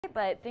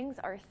But things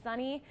are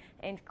sunny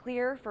and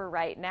clear for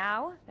right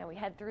now. Now we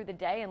head through the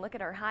day and look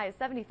at our highs: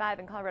 75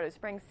 in Colorado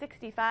Springs,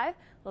 65, a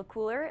little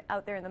cooler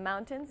out there in the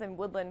mountains in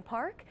Woodland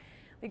Park.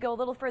 We go a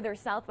little further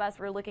southwest,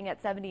 we're looking at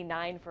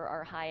 79 for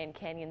our high in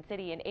Canyon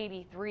City and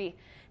 83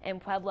 in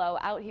Pueblo.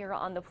 Out here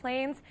on the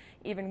plains,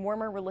 even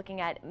warmer, we're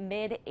looking at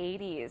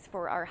mid-80s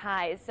for our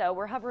highs. So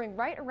we're hovering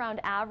right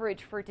around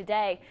average for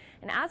today.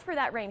 And as for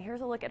that rain,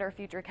 here's a look at our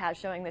futurecast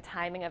showing the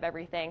timing of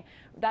everything.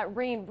 That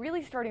rain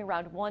really starting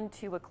around 1,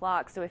 2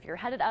 o'clock. So if you're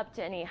headed up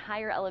to any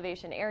higher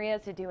elevation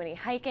areas to do any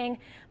hiking,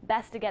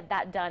 best to get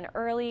that done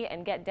early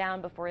and get down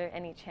before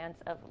any chance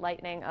of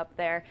lightning up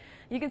there.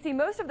 You can see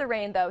most of the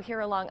rain though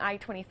here along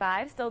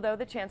I-25. Still though,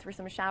 the chance for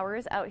some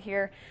showers out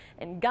here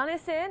in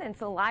Gunnison and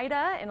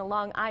Salida and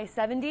along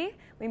I-70.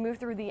 We move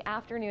through the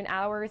afternoon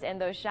hours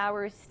and those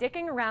showers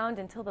sticking around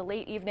until the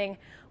late evening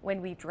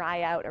when we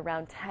dry out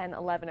around 10,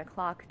 11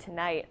 o'clock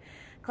tonight.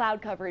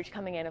 Cloud coverage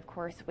coming in, of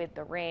course, with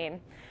the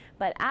rain.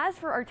 But as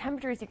for our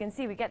temperatures, you can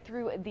see we get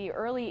through the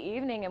early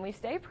evening and we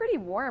stay pretty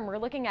warm. We're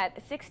looking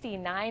at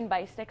 69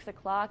 by 6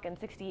 o'clock and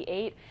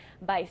 68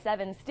 by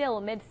 7, still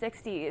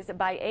mid-60s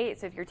by 8.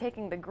 So if you're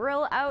taking the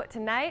grill out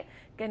tonight,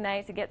 good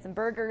night to get some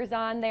burgers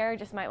on there.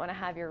 Just might want to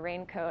have your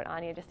raincoat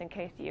on you just in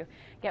case you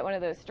get one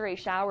of those stray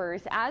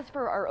showers. As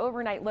for our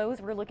overnight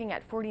lows, we're looking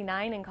at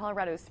 49 in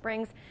Colorado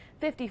Springs,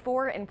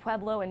 54 in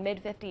Pueblo, and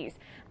mid-50s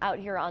out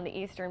here on the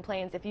eastern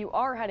plains. If you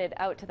are headed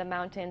out to the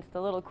mountains, it's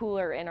a little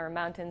cooler in our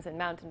mountains and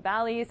mountain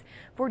valleys.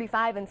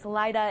 45 in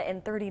Salida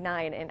and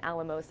 39 in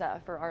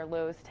Alamosa for our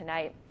lows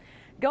tonight.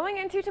 Going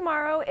into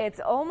tomorrow, it's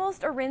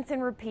almost a rinse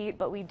and repeat,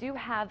 but we do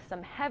have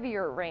some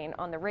heavier rain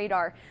on the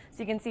radar.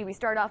 So you can see we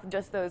start off with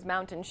just those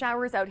mountain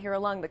showers out here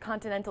along the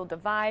Continental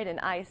Divide and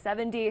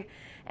I-70,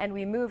 and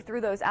we move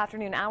through those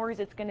afternoon hours.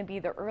 It's going to be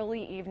the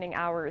early evening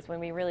hours when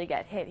we really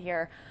get hit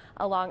here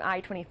along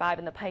I-25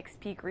 in the Pikes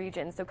Peak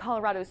region. So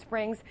Colorado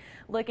Springs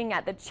looking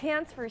at the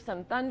chance for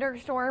some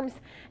thunderstorms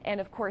and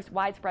of course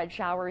widespread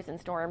showers and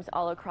storms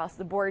all across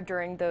the board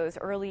during those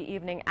early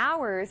evening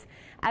hours.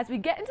 As we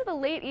get into the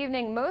late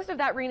evening, most of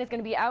that rain is going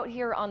to be out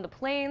here on the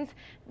plains.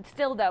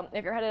 Still though,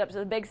 if you're headed up to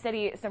the big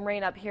city, some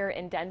rain up here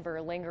in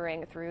Denver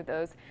lingering through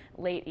those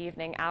late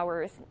evening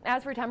hours.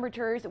 As for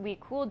temperatures, we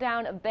cool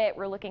down a bit.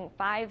 We're looking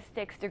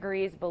 5-6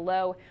 degrees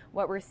below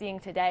what we're seeing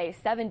today.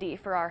 70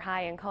 for our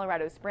high in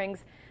Colorado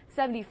Springs,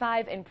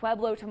 75 in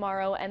Pueblo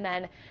tomorrow, and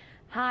then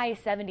high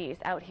 70s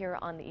out here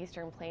on the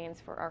eastern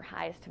plains for our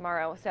highs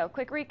tomorrow. So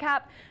quick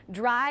recap: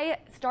 dry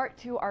start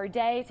to our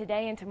day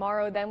today and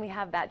tomorrow. Then we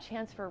have that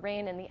chance for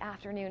rain in the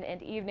afternoon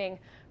and evening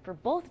for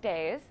both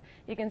days.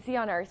 You can see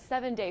on our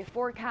 7-day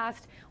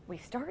forecast, we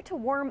start to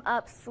warm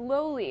up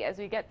slowly as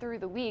we get through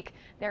the week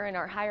there in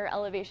our higher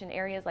elevation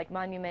areas like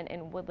Monument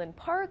and Woodland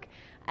Park,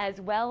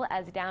 as well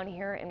as down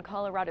here in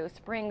Colorado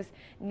Springs,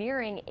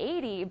 nearing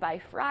 80 by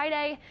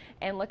Friday.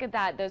 And look at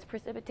that, those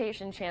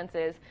precipitation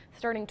chances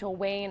starting to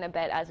wane a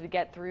bit as we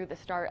get through the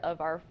start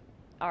of our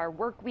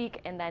work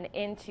week and then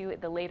into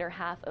the later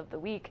half of the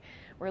week.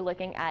 We're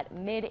looking at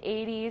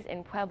mid-80s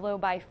in Pueblo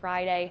by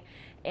Friday,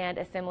 and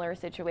a similar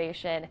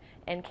situation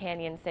in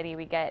Canyon City.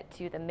 We get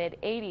to the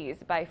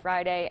mid-80s by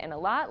Friday and a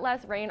lot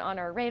less rain on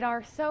our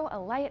radar, so a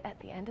light at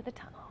the end of the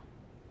tunnel.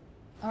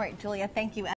 All right, Julia, thank you.